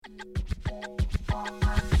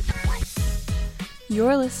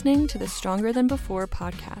You're listening to the Stronger Than Before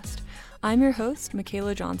podcast. I'm your host,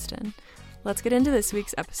 Michaela Johnston. Let's get into this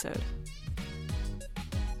week's episode.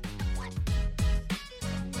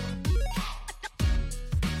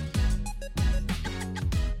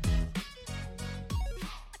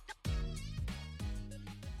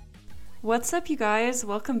 What's up, you guys?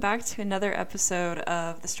 Welcome back to another episode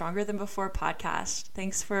of the Stronger Than Before podcast.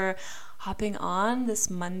 Thanks for hopping on this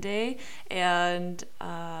Monday, and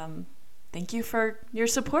thank you for your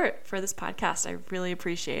support for this podcast. I really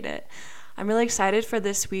appreciate it. I'm really excited for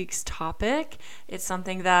this week's topic. It's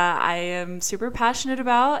something that I am super passionate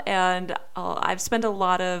about, and I've spent a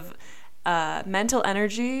lot of mental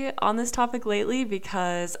energy on this topic lately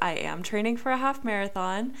because I am training for a half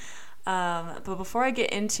marathon. But before I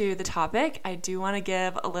get into the topic, I do want to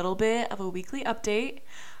give a little bit of a weekly update.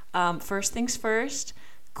 First things first,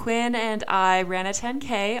 Quinn and I ran a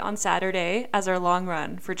 10K on Saturday as our long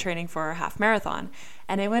run for training for our half marathon,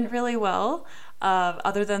 and it went really well,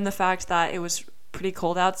 other than the fact that it was pretty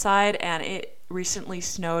cold outside and it recently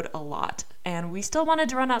snowed a lot, and we still wanted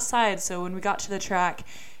to run outside. So when we got to the track,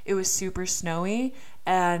 it was super snowy,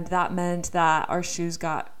 and that meant that our shoes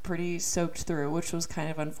got pretty soaked through, which was kind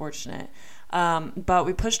of unfortunate. But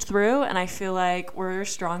we pushed through, and I feel like we're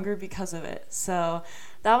stronger because of it. So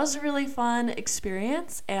that was a really fun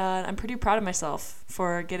experience, and I'm pretty proud of myself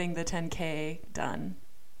for getting the 10K done.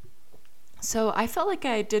 So I felt like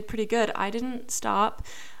I did pretty good. I didn't stop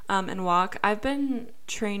and walk. I've been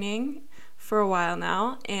training for a while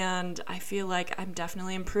now, and I feel like I'm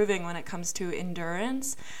definitely improving when it comes to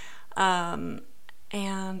endurance.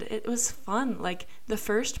 And it was fun. Like, the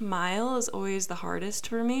first mile is always the hardest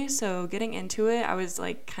for me, so getting into it, I was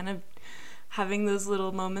like kind of having those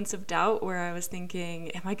little moments of doubt where I was thinking,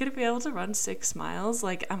 am I going to be able to run 6 miles?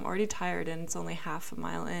 Like, I'm already tired and it's only half a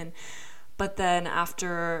mile in. But then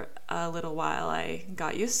after a little while, I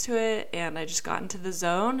got used to it and I just got into the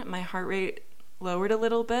zone. My heart rate lowered a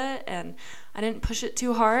little bit and I didn't push it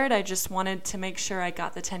too hard. I just wanted to make sure I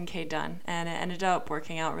got the 10K done, and it ended up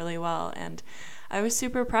working out really well, and I was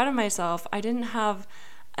super proud of myself. I didn't have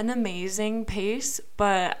an amazing pace,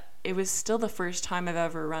 but it was still the first time I've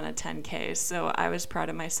ever run a 10K, so I was proud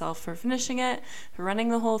of myself for finishing it, for running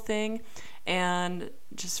the whole thing, and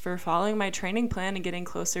just for following my training plan and getting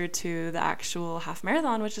closer to the actual half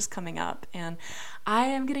marathon, which is coming up. And I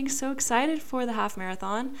am getting so excited for the half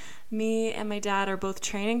marathon. Me and my dad are both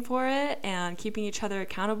training for it and keeping each other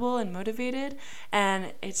accountable and motivated,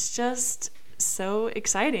 and it's just so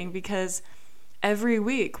exciting because every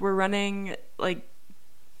week we're running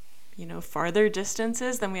farther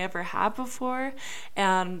distances than we ever have before,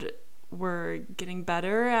 and we're getting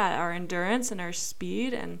better at our endurance and our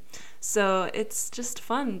speed, and so it's just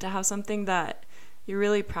fun to have something that you're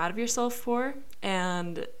really proud of yourself for.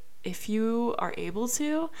 And if you are able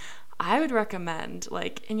to, I would recommend,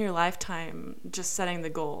 like, in your lifetime, just setting the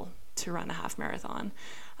goal to run a half marathon.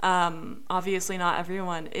 Obviously not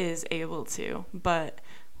everyone is able to, but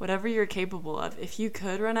whatever you're capable of, if you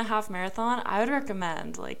could run a half marathon, I would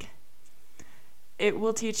recommend, like, it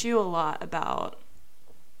will teach you a lot about,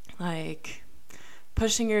 like,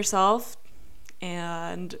 pushing yourself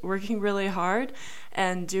and working really hard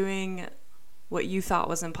and doing what you thought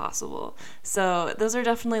was impossible. So those are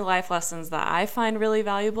definitely life lessons that I find really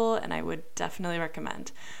valuable and I would definitely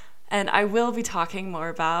recommend. And I will be talking more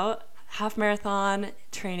about half marathon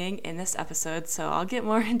training in this episode, so I'll get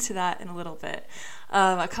more into that in a little bit.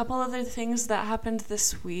 A couple other things that happened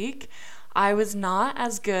this week. I was not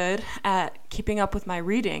as good at keeping up with my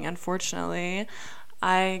reading, unfortunately.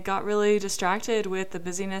 I got really distracted with the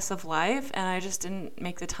busyness of life and I just didn't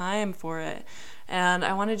make the time for it. And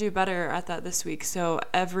I want to do better at that this week. So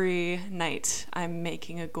every night I'm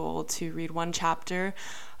making a goal to read one chapter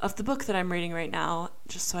of the book that I'm reading right now,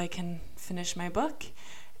 just so I can finish my book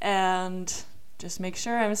and just make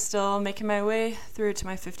sure I'm still making my way through to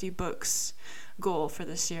my 50 books goal for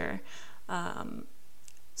this year.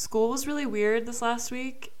 School was really weird this last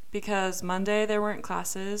week because Monday there weren't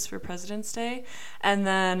classes for President's Day, and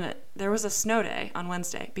then there was a snow day on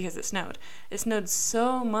Wednesday because it snowed. It snowed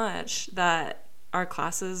so much that our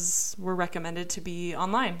classes were recommended to be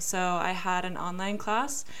online. So I had an online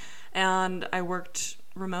class and I worked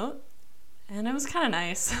remote, and it was kind of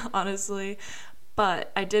nice, honestly.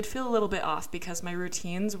 But I did feel a little bit off because my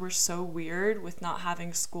routines were so weird with not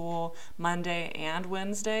having school Monday and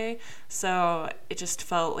Wednesday. So it just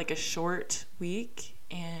felt like a short week,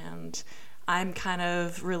 and I'm kind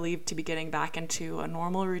of relieved to be getting back into a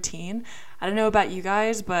normal routine. I don't know about you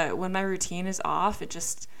guys, but when my routine is off,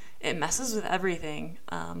 it messes with everything.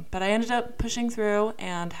 But I ended up pushing through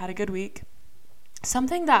and had a good week.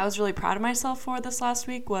 Something that I was really proud of myself for this last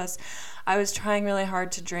week was I was trying really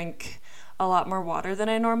hard to drink a lot more water than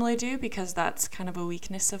I normally do, because that's kind of a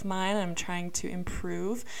weakness of mine. I'm trying to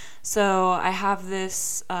improve. So I have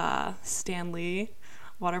this Stanley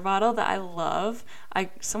water bottle that I love.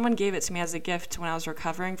 Someone gave it to me as a gift when I was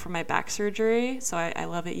recovering from my back surgery, so I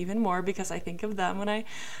love it even more because I think of them when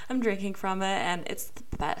I'm drinking from it, and it's the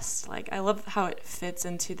best. Like, I love how it fits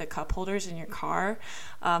into the cup holders in your car.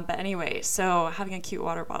 But anyway, so having a cute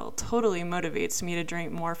water bottle totally motivates me to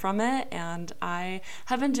drink more from it, and I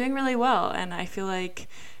have been doing really well, and I feel like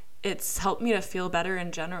it's helped me to feel better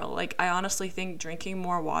in general. Like, I honestly think drinking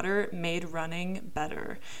more water made running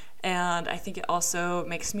better. And I think it also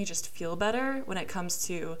makes me just feel better when it comes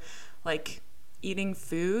to, like, eating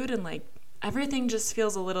food, and, like, everything just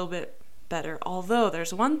feels a little bit better. Although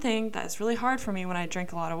there's one thing that is really hard for me when I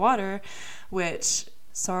drink a lot of water, which,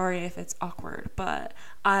 sorry if it's awkward, but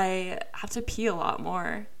I have to pee a lot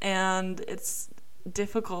more. And it's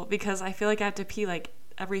difficult because I feel like I have to pee, like,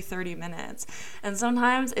 every 30 minutes. And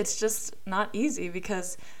sometimes it's just not easy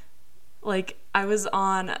because, like, I was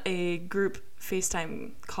on a group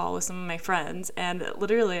FaceTime call with some of my friends, and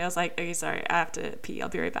literally I was like, okay, sorry, I have to pee, I'll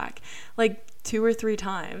be right back, like 2 or 3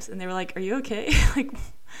 times, and they were like, are you okay? Like,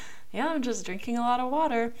 yeah, I'm just drinking a lot of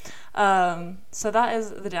water. So that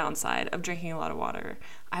is the downside of drinking a lot of water.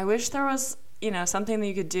 I wish there was, something that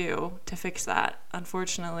you could do to fix that.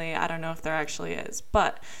 Unfortunately, I don't know if there actually is,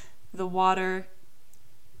 but the water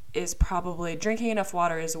is probably, drinking enough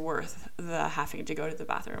water is worth the having to go to the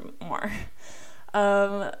bathroom more.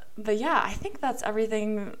 But yeah, I think that's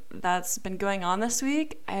everything that's been going on this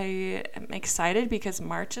week. I am excited because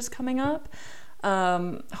March is coming up.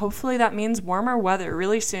 Hopefully that means warmer weather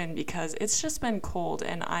really soon, because it's just been cold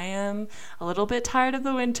and I am a little bit tired of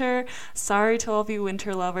the winter. Sorry to all of you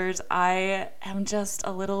winter lovers. I am just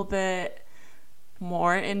a little bit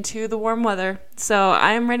more into the warm weather. So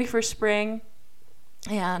I am ready for spring.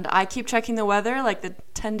 And I keep checking the weather, like the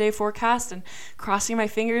 10-day forecast, and crossing my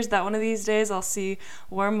fingers that one of these days I'll see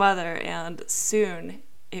warm weather, and soon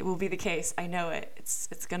it will be the case. I know it.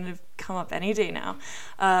 It's going to come up any day now.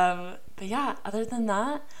 But yeah, other than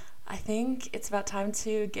that, I think it's about time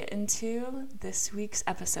to get into this week's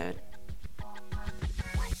episode.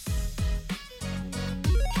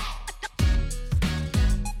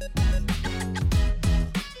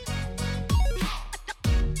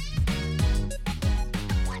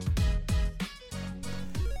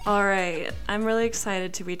 All right, I'm really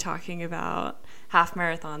excited to be talking about half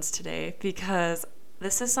marathons today, because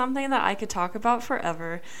this is something that I could talk about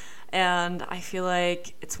forever, and I feel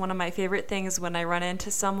like it's one of my favorite things when I run into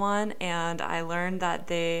someone and I learn that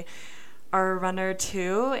they are a runner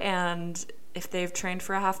too, and if they've trained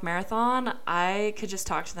for a half marathon, I could just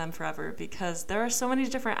talk to them forever, because there are so many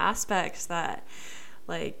different aspects that,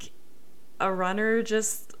 like, a runner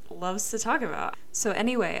just loves to talk about. So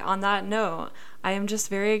anyway, on that note, I am just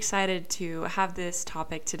very excited to have this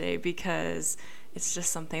topic today, because it's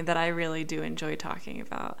just something that I really do enjoy talking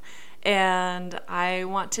about. And I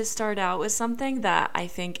want to start out with something that I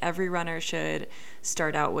think every runner should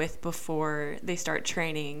start out with before they start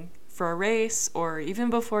training for a race, or even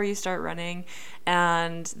before you start running.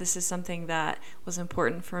 And this is something that was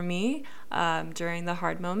important for me during the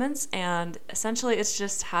hard moments. And essentially it's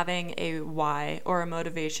just having a why or a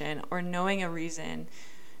motivation, or knowing the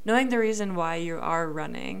reason why you are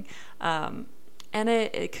running. And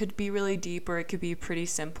it could be really deep, or it could be pretty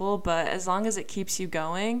simple, but as long as it keeps you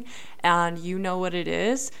going and you know what it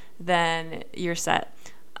is, then you're set.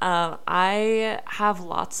 I have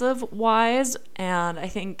lots of whys, and I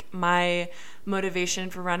think my motivation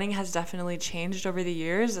for running has definitely changed over the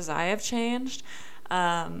years as I have changed.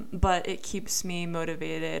 But it keeps me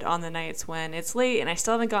motivated on the nights when it's late and I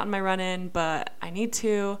still haven't gotten my run in, but I need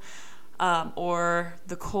to, or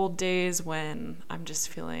the cold days when I'm just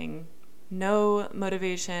feeling no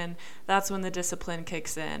motivation. That's when the discipline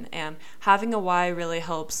kicks in, and having a why really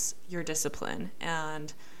helps your discipline.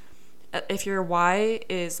 And if your why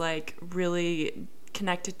is like really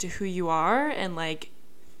connected to who you are, and like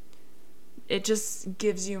it just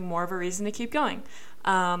gives you more of a reason to keep going.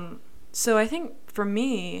 So I think for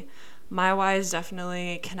me, my why is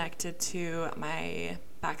definitely connected to my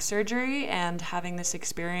back surgery and having this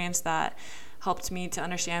experience that helped me to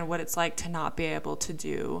understand what it's like to not be able to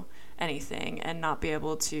do anything and not be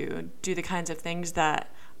able to do the kinds of things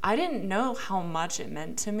that I didn't know how much it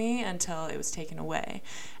meant to me until it was taken away.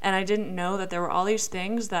 And I didn't know that there were all these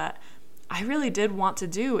things that I really did want to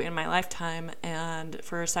do in my lifetime. And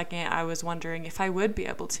for a second, I was wondering if I would be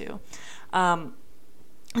able to.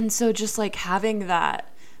 And so just like having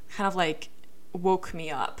that kind of like woke me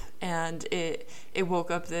up, and it woke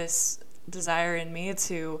up this desire in me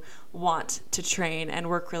to want to train and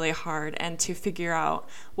work really hard and to figure out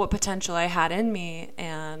what potential I had in me.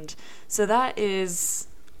 And so that is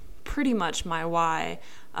pretty much my why.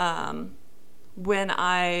 When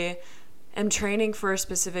I am training for a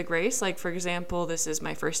specific race, like for example, this is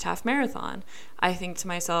my first half marathon, I think to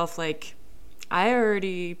myself, like, I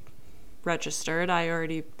already registered, I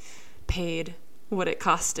already paid what it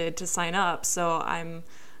costed to sign up, so I'm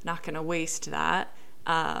not going to waste that.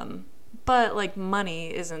 But like,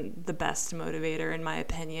 money isn't the best motivator in my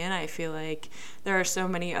opinion. I feel like there are so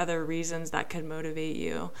many other reasons that could motivate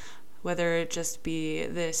you, whether it just be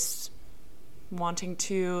this wanting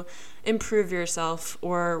to improve yourself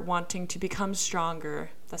or wanting to become stronger.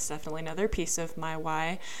 That's definitely another piece of my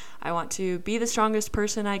why. I want to be the strongest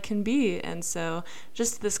person I can be. And so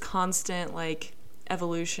just this constant like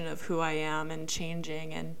evolution of who I am and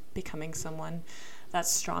changing and becoming someone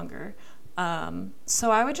that's stronger. So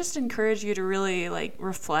I would just encourage you to really like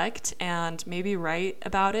reflect and maybe write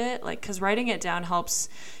about it, like, because writing it down helps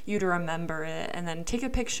you to remember it, and then take a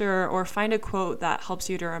picture or find a quote that helps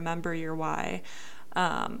you to remember your why.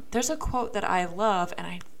 There's a quote that I love, and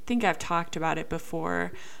I think I've talked about it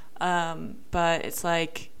before, but it's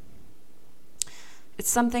like, it's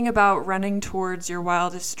something about running towards your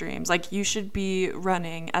wildest dreams. Like, you should be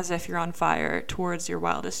running as if you're on fire towards your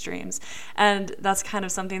wildest dreams. And that's kind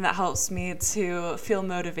of something that helps me to feel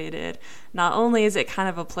motivated. Not only is it kind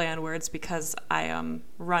of a play on words because I am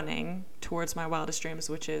running towards my wildest dreams,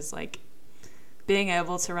 which is like being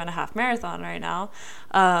able to run a half marathon right now.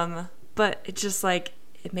 But it just like,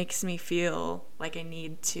 it makes me feel like I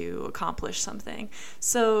need to accomplish something.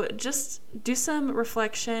 So just do some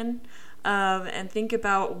reflection. And think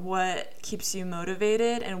about what keeps you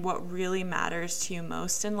motivated and what really matters to you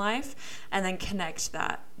most in life, and then connect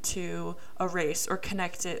that to a race or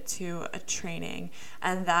connect it to a training,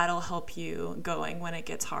 and that'll help you going when it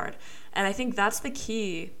gets hard. And I think that's the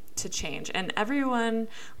key to change. And everyone,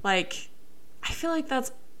 like, I feel like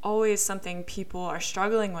that's always something people are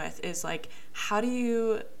struggling with, is like, how do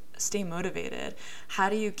you stay motivated? How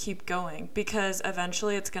do you keep going? Because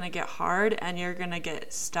eventually it's going to get hard and you're going to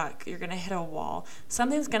get stuck. You're going to hit a wall.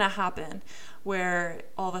 Something's going to happen where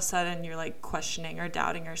all of a sudden you're like questioning or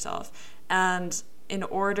doubting yourself. And in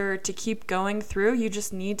order to keep going through, you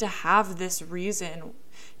just need to have this reason.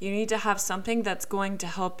 You need to have something that's going to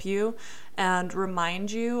help you and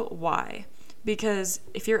remind you why. Because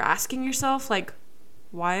if you're asking yourself, like,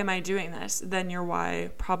 why am I doing this? Then your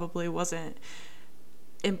why probably wasn't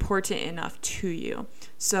important enough to you.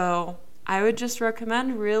 So I would just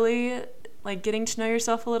recommend really like getting to know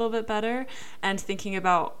yourself a little bit better and thinking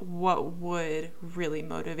about what would really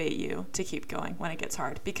motivate you to keep going when it gets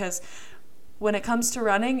hard. Because when it comes to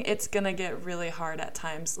running, it's gonna get really hard at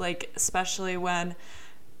times, like especially when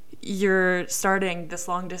you're starting this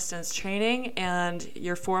long distance training and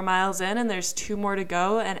you're 4 miles in and there's 2 more to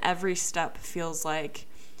go, and every step feels like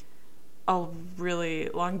a really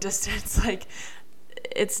long distance. Like,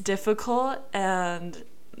 it's difficult, and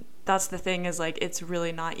that's the thing, is like, it's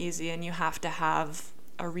really not easy, and you have to have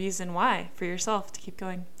a reason why for yourself to keep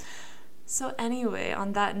going. So anyway,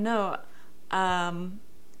 on that note,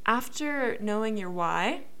 after knowing your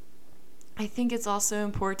why, I think it's also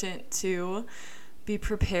important to be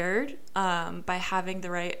prepared by having the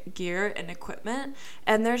right gear and equipment.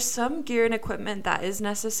 And there's some gear and equipment that is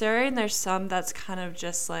necessary, and there's some that's kind of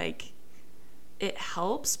just like, it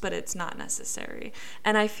helps, but it's not necessary.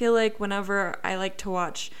 And I feel like whenever I like to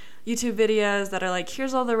watch YouTube videos that are like,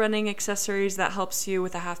 here's all the running accessories that helps you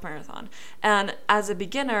with a half marathon. And as a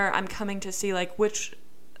beginner, I'm coming to see like which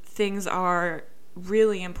things are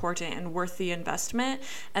really important and worth the investment,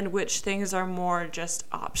 and which things are more just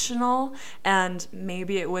optional, and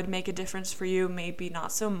maybe it would make a difference for you, maybe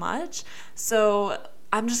not so much. So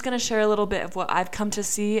I'm just going to share a little bit of what I've come to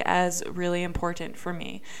see as really important for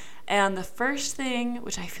me. And the first thing,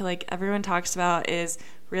 which I feel like everyone talks about, is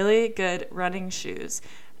really good running shoes.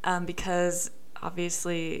 Because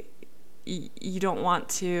obviously you don't want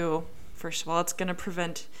to, first of all, it's going to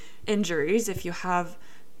prevent injuries if you have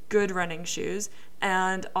good running shoes.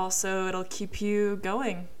 And also it'll keep you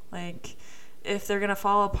going. Like, if they're going to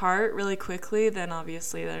fall apart really quickly, then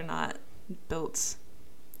obviously they're not built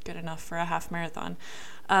good enough for a half marathon.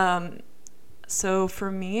 So for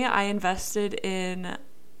me, I invested in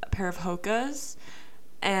a pair of Hokas,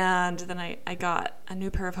 and then I got a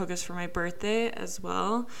new pair of Hokas for my birthday as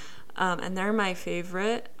well. And they're my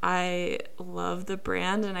favorite. I love the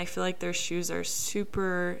brand, and I feel like their shoes are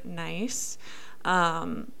super nice.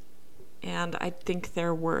 and I think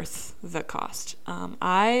they're worth the cost.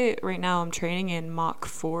 Right now I'm training in Mach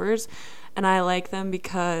 4s, and I like them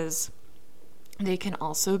because they can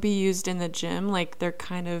also be used in the gym. Like they're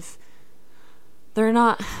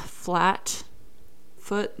not flat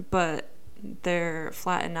foot, but they're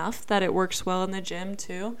flat enough that it works well in the gym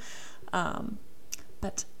too.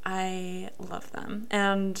 But I love them.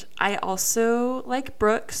 And I also like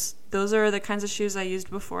Brooks. Those are the kinds of shoes I used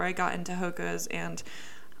before I got into Hoka's, and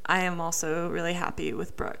I am also really happy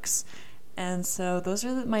with Brooks. And so those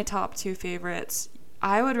are my top 2 favorites.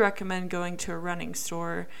 I would recommend going to a running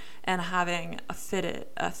store and having a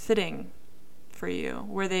fitting for you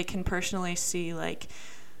where they can personally see like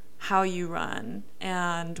how you run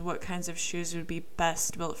and what kinds of shoes would be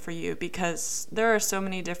best built for you, because there are so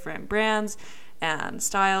many different brands and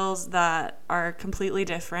styles that are completely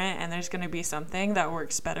different, and there's going to be something that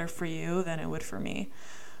works better for you than it would for me.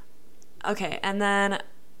 Okay, and then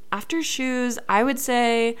after shoes, I would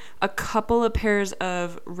say a couple of pairs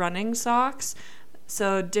of running socks.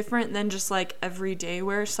 So different than just like everyday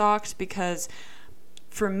wear socks, because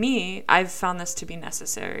for me, I've found this to be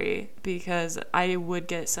necessary because I would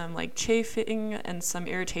get some like chafing and some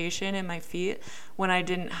irritation in my feet when I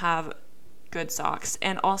didn't have good socks.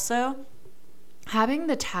 And also, having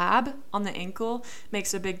the tab on the ankle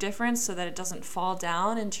makes a big difference so that it doesn't fall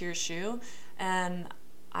down into your shoe. And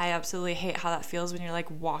I absolutely hate how that feels when you're like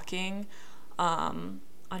walking on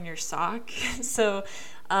your sock. So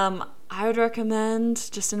I would recommend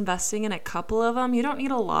just investing in a couple of them. You don't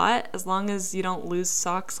need a lot as long as you don't lose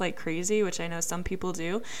socks like crazy, which I know some people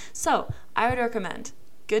do. So I would recommend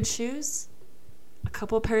good shoes, a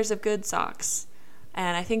couple pairs of good socks,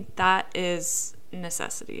 and I think that is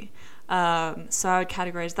necessity. So I would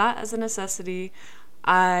categorize that as a necessity.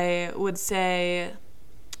 I would say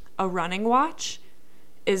a running watch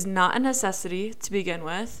is not a necessity to begin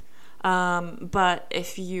with. But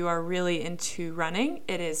if you are really into running,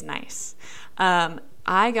 it is nice.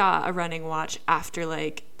 I got a running watch after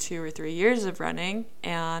like 2 or 3 years of running,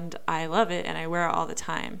 and I love it, and I wear it all the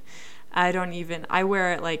time. I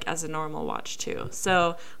wear it like as a normal watch too.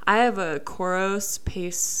 So I have a Coros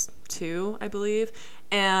Pace 2, I believe,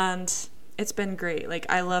 and it's been great. Like,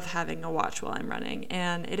 I love having a watch while I'm running,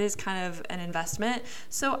 and it is kind of an investment.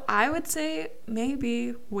 So I would say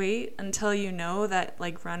maybe wait until you know that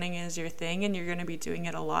like running is your thing and you're going to be doing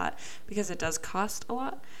it a lot, because it does cost a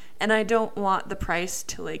lot. And I don't want the price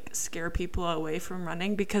to like scare people away from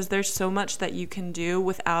running, because there's so much that you can do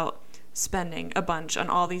without spending a bunch on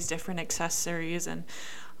all these different accessories. And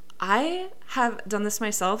I have done this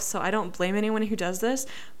myself, so I don't blame anyone who does this,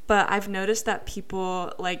 but I've noticed that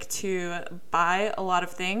people like to buy a lot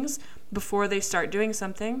of things before they start doing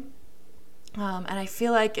something. And I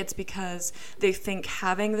feel like it's because they think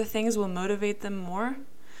having the things will motivate them more.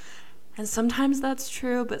 And sometimes that's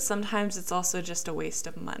true, but sometimes it's also just a waste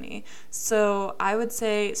of money. So I would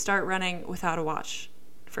say start running without a watch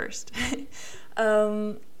first.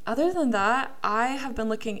 Other than that, I have been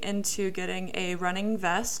looking into getting a running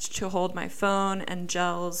vest to hold my phone and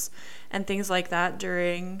gels and things like that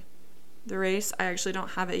during the race. I actually don't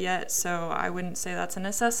have it yet, so I wouldn't say that's a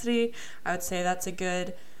necessity. I would say that's a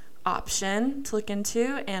good option to look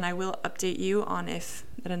into, and I will update you on if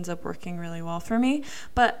it ends up working really well for me.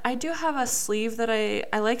 But I do have a sleeve that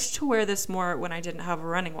I liked to wear this more when I didn't have a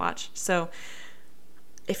running watch. So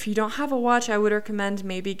if you don't have a watch, I would recommend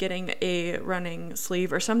maybe getting a running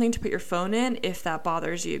sleeve or something to put your phone in if that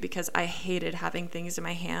bothers you, because I hated having things in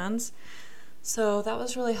my hands. So that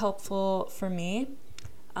was really helpful for me.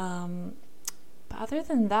 But other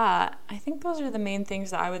than that, I think those are the main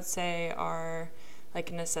things that I would say are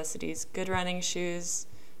like necessities. Good running shoes,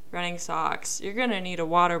 running socks. You're going to need a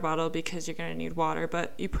water bottle because you're going to need water,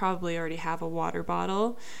 but you probably already have a water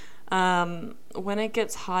bottle. When it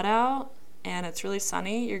gets hot out and it's really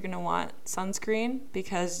sunny, you're going to want sunscreen,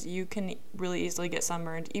 because you can really easily get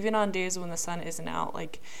sunburned, even on days when the sun isn't out.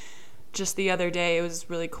 Like, just the other day, it was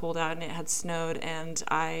really cold out and it had snowed, and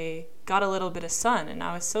I got a little bit of sun, and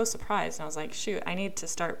I was so surprised. And I was like, shoot, I need to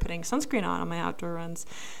start putting sunscreen on my outdoor runs.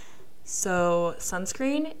 So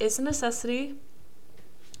sunscreen is a necessity.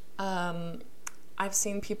 I've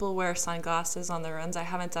seen people wear sunglasses on their runs. I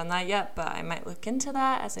haven't done that yet, but I might look into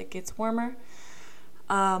that as it gets warmer.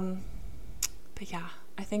 But yeah,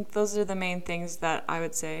 I think those are the main things that I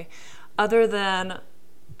would say, other than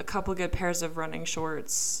a couple good pairs of running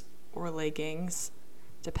shorts or leggings,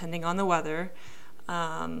 depending on the weather.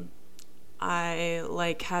 I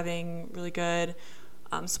like having really good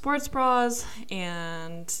sports bras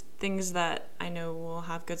and things that I know will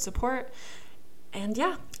have good support. And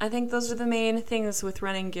yeah, I think those are the main things with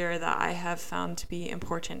running gear that I have found to be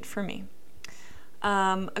important for me.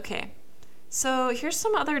 Okay. So here's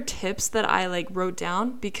some other tips that I wrote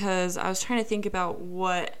down because I was trying to think about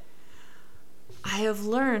what I have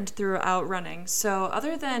learned throughout running. So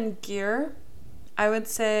other than gear, I would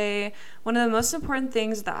say one of the most important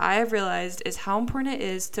things that I have realized is how important it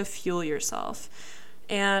is to fuel yourself.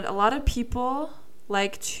 And a lot of people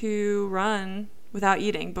like to run without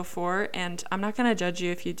eating before, and I'm not going to judge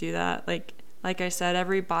you if you do that. Like I said,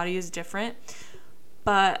 every body is different.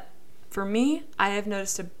 But for me, I have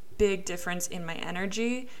noticed a big difference in my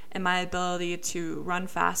energy and my ability to run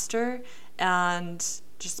faster and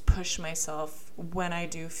just push myself when I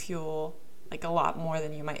do fuel a lot more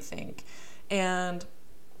than you might think. And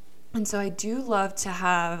so I do love to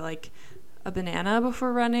have a banana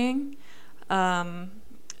before running,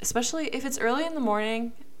 especially if it's early in the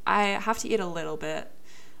morning. I have to eat a little bit,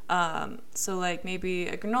 so maybe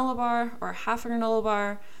a granola bar or half a granola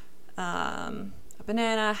bar, a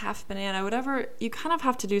banana, half banana, whatever. You kind of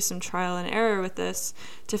have to do some trial and error with this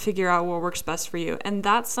to figure out what works best for you. And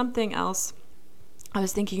that's something else I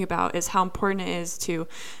was thinking about, is how important it is to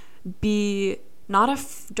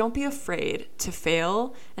don't be afraid to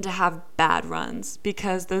fail and to have bad runs,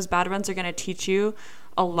 because those bad runs are going to teach you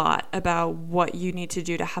a lot about what you need to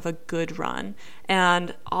do to have a good run.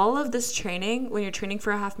 And all of this training, when you're training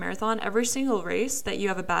for a half marathon, every single race that you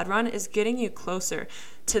have a bad run is getting you closer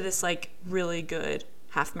to this really good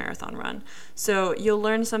half marathon run. So you'll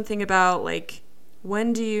learn something about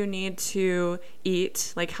when do you need to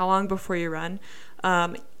eat, how long before you run.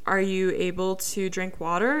 Are you able to drink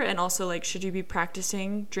water? And also, should you be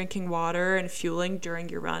practicing drinking water and fueling during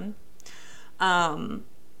your run?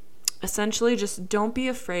 Essentially, just don't be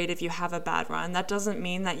afraid if you have a bad run. That doesn't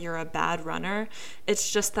mean that you're a bad runner.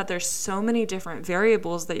 It's just that there's so many different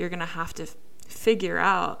variables that you're going to have to figure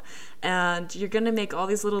out. And you're going to make all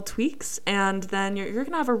these little tweaks, and then you're going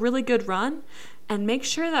to have a really good run. And make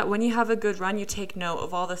sure that when you have a good run, you take note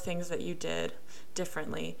of all the things that you did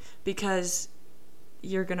differently, because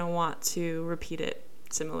you're going to want to repeat it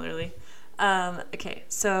similarly. Okay,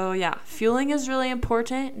 so yeah, fueling is really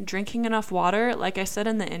important. Drinking enough water. Like I said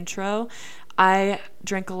in the intro, I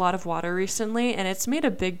drank a lot of water recently, and it's made a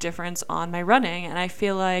big difference on my running. And I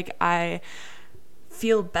feel like I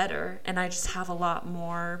feel better, and I just have a lot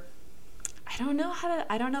more, I don't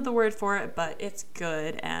know the word for it, but it's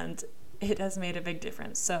good, and it has made a big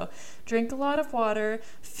difference. So drink a lot of water,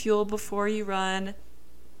 fuel before you run,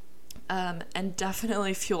 and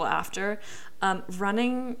definitely fuel after.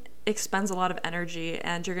 Running expends a lot of energy,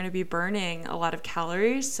 and you're going to be burning a lot of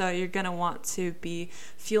calories, so you're going to want to be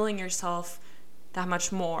fueling yourself that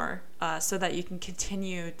much more, so that you can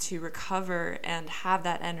continue to recover and have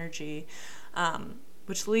that energy,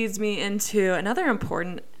 which leads me into another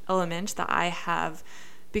important element that I have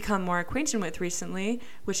become more acquainted with recently,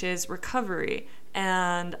 which is recovery.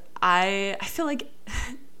 And I feel like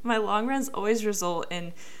my long runs always result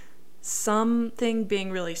in something being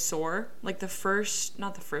really sore. Not the first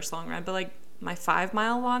long run, but my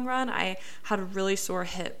 5-mile long run, I had a really sore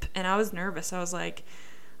hip, and I was nervous. I was like,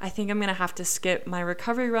 I think I'm going to have to skip my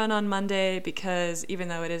recovery run on Monday, because even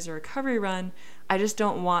though it is a recovery run, I just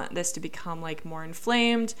don't want this to become more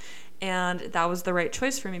inflamed. And that was the right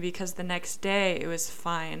choice for me, because the next day it was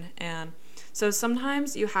fine. And so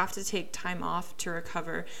sometimes you have to take time off to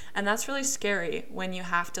recover, and that's really scary when you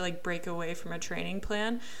have to break away from a training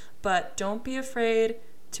plan. But don't be afraid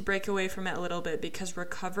to break away from it a little bit, because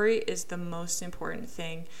recovery is the most important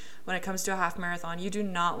thing when it comes to a half marathon. You do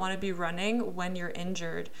not want to be running when you're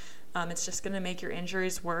injured. It's just going to make your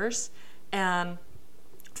injuries worse. And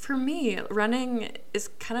for me, running is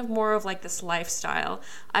kind of more of this lifestyle.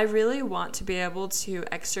 I really want to be able to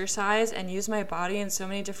exercise and use my body in so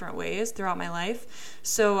many different ways throughout my life.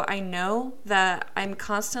 So I know that I'm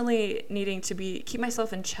constantly needing to keep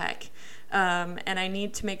myself in check. And I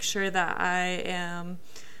need to make sure that I am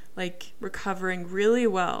recovering really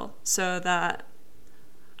well, so that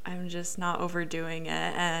I'm just not overdoing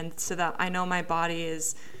it, and so that I know my body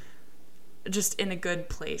is just in a good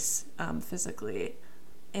place physically.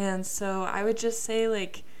 And so I would just say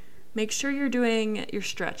make sure you're doing your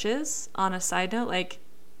stretches. On a side note,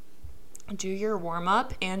 do your warm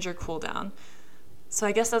up and your cool down. So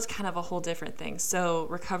I guess that's kind of a whole different thing. So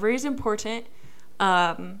recovery is important.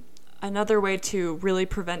 Another way to really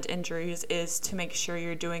prevent injuries is to make sure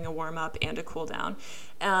you're doing a warm-up and a cool-down.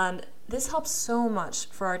 And this helps so much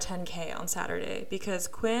for our 10K on Saturday, because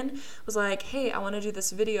Quinn was like, hey, I want to do this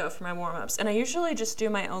video for my warm-ups. And I usually just do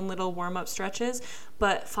my own little warm-up stretches,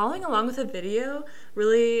 but following along with a video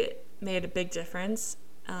really made a big difference.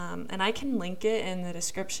 And I can link it in the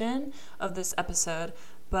description of this episode.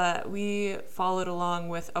 but we followed along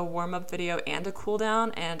with a warm-up video and a cool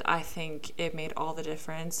down, and I think it made all the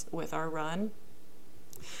difference with our run.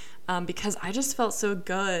 Because I just felt so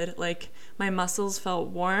good. Like, my muscles felt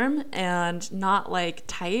warm and not like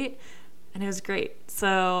tight, and it was great.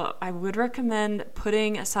 So I would recommend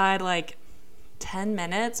putting aside like 10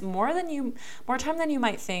 minutes, more time than you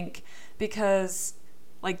might think, because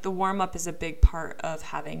like the warm up is a big part of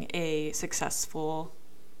having a successful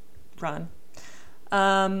run.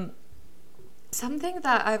 Something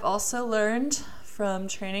that I've also learned from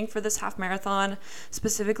training for this half marathon,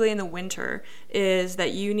 specifically in the winter, is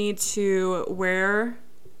that you need to wear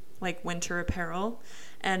like winter apparel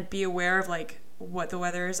and be aware of like what the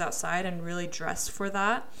weather is outside and really dress for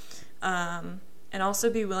that. And also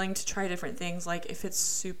be willing to try different things. Like if it's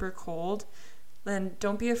super cold, then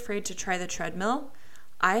don't be afraid to try the treadmill.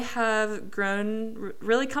 I have grown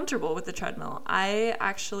really comfortable with the treadmill. I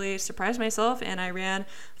actually surprised myself and I ran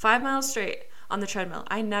 5 miles straight on the treadmill.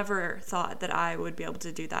 I never thought that I would be able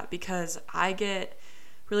to do that because I get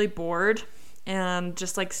really bored and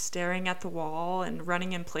just like staring at the wall and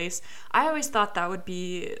running in place. I always thought that would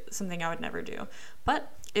be something I would never do.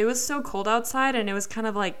 But it was so cold outside and it was kind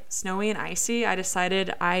of like snowy and icy. I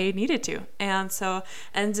decided I needed to. And so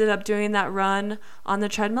ended up doing that run on the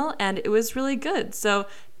treadmill and it was really good. So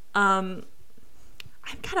I'm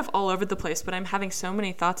kind of all over the place, but I'm having so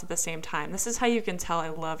many thoughts at the same time. This is how you can tell I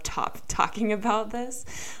love talking about this.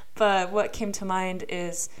 But what came to mind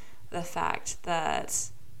is the fact that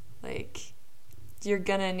like you're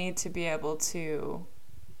gonna need to be able to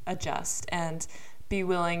adjust and be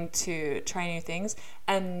willing to try new things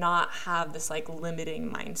and not have this like limiting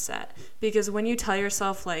mindset. Because when you tell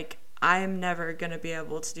yourself like I'm never gonna be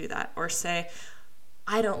able to do that, or say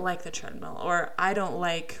I don't like the treadmill, or I don't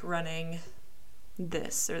like running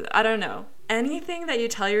this, or I don't know, anything that you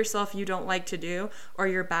tell yourself you don't like to do or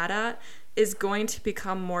you're bad at is going to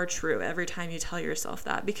become more true every time you tell yourself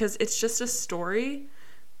that, because it's just a story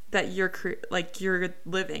that you're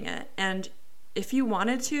living it. And if you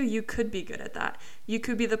wanted to, you could be good at that. You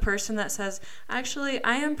could be the person that says, actually,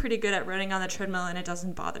 I am pretty good at running on the treadmill and it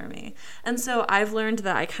doesn't bother me. And so I've learned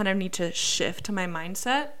that I kind of need to shift my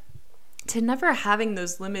mindset to never having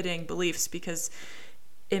those limiting beliefs, because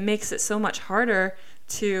it makes it so much harder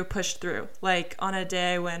to push through. Like on a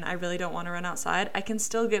day when I really don't want to run outside, I can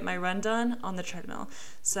still get my run done on the treadmill.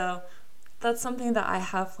 So that's something that I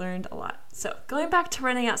have learned a lot. So going back to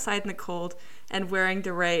running outside in the cold and wearing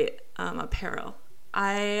the right apparel.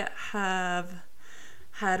 I have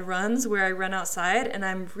had runs where I run outside and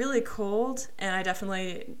I'm really cold and I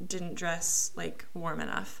definitely didn't dress like warm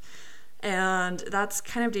enough. And that's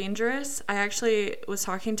kind of dangerous. I actually was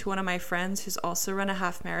talking to one of my friends who's also run a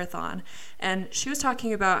half marathon, and she was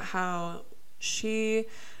talking about how she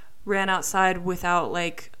ran outside without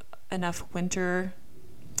like enough winter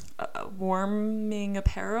warming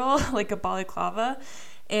apparel, like a balaclava,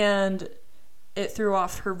 and it threw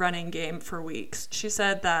off her running game for weeks. She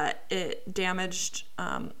said that it damaged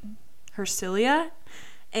her cilia,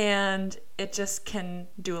 and it just can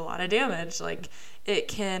do a lot of damage. Like it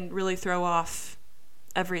can really throw off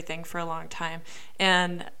everything for a long time.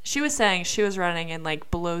 And she was saying she was running in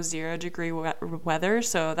like below 0 degree weather,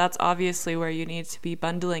 so that's obviously where you need to be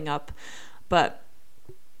bundling up. But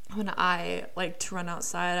when I like to run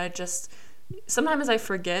outside, sometimes I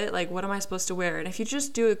forget, like, what am I supposed to wear? And if you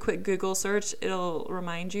just do a quick Google search, it'll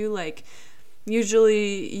remind you, like,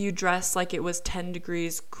 usually you dress like it was 10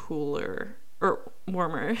 degrees cooler or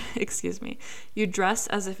warmer, excuse me. You dress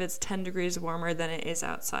as if it's 10 degrees warmer than it is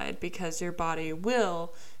outside, because your body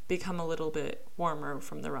will become a little bit warmer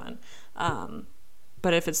from the run.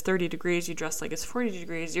 But if it's 30 degrees, you dress like it's 40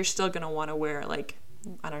 degrees, you're still going to want to wear, like,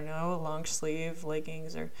 I don't know, long sleeve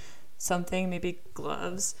leggings or something, maybe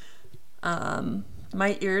gloves.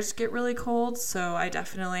 My ears get really cold, so I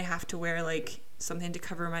definitely have to wear like something to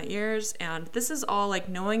cover my ears. And this is all like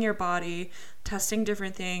knowing your body, testing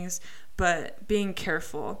different things, but being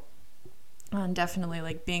careful and definitely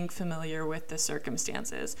like being familiar with the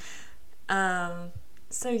circumstances.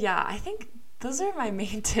 So yeah, I think those are my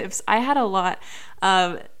main tips. I had a lot.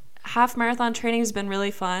 Half marathon training has been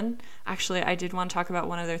really fun. Actually, I did want to talk about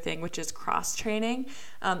one other thing, which is cross training.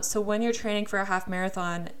 So when you're training for a half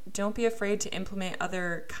marathon, don't be afraid to implement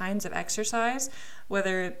other kinds of exercise,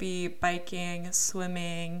 whether it be biking,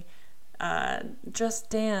 swimming,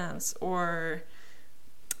 just dance, or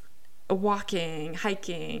walking,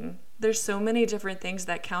 hiking. There's so many different things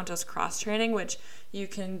that count as cross training, which you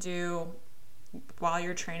can do while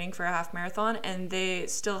you're training for a half marathon, and they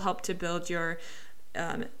still help to build your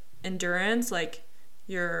endurance, like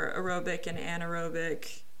your aerobic and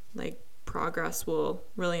anaerobic like progress will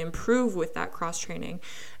really improve with that cross training.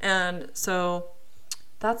 And so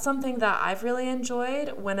that's something that I've really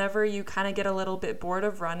enjoyed. Whenever you kind of get a little bit bored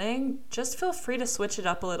of running, just feel free to switch it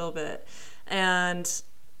up a little bit. And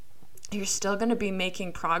you're still going to be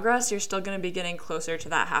making progress. You're still going to be getting closer to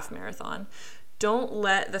that half marathon. Don't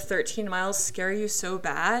let the 13 miles scare you so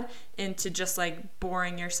bad into just like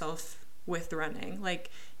boring yourself with running. Like,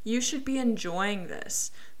 you should be enjoying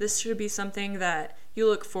this. This should be something that you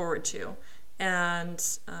look forward to. And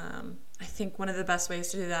I think one of the best ways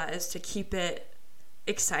to do that is to keep it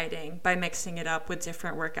exciting by mixing it up with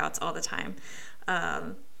different workouts all the time.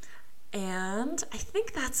 And I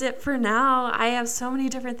think that's it for now. I have so many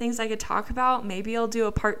different things I could talk about. Maybe I'll do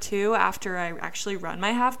a part 2 after I actually run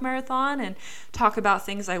my half marathon and talk about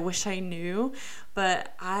things I wish I knew.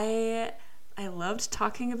 But I loved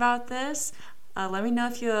talking about this. Let me know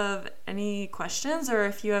if you have any questions or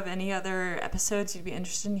if you have any other episodes you'd be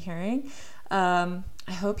interested in hearing.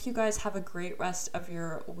 I hope you guys have a great rest of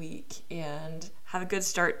your week and have a good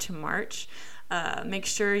start to March. Make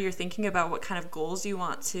sure you're thinking about what kind of goals you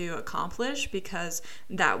want to accomplish, because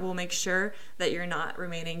that will make sure that you're not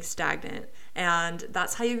remaining stagnant. And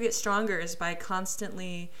that's how you get stronger, is by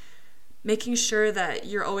constantly making sure that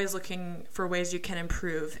you're always looking for ways you can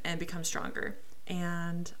improve and become stronger.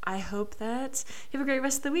 And I hope that you have a great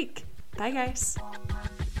rest of the week. Bye, guys.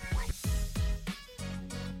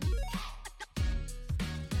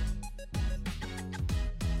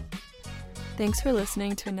 Thanks for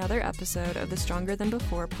listening to another episode of the Stronger Than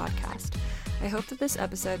Before podcast. I hope that this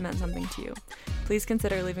episode meant something to you. Please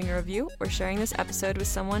consider leaving a review or sharing this episode with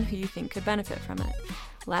someone who you think could benefit from it.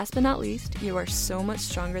 Last but not least, you are so much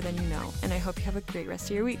stronger than you know, and I hope you have a great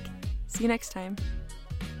rest of your week. See you next time.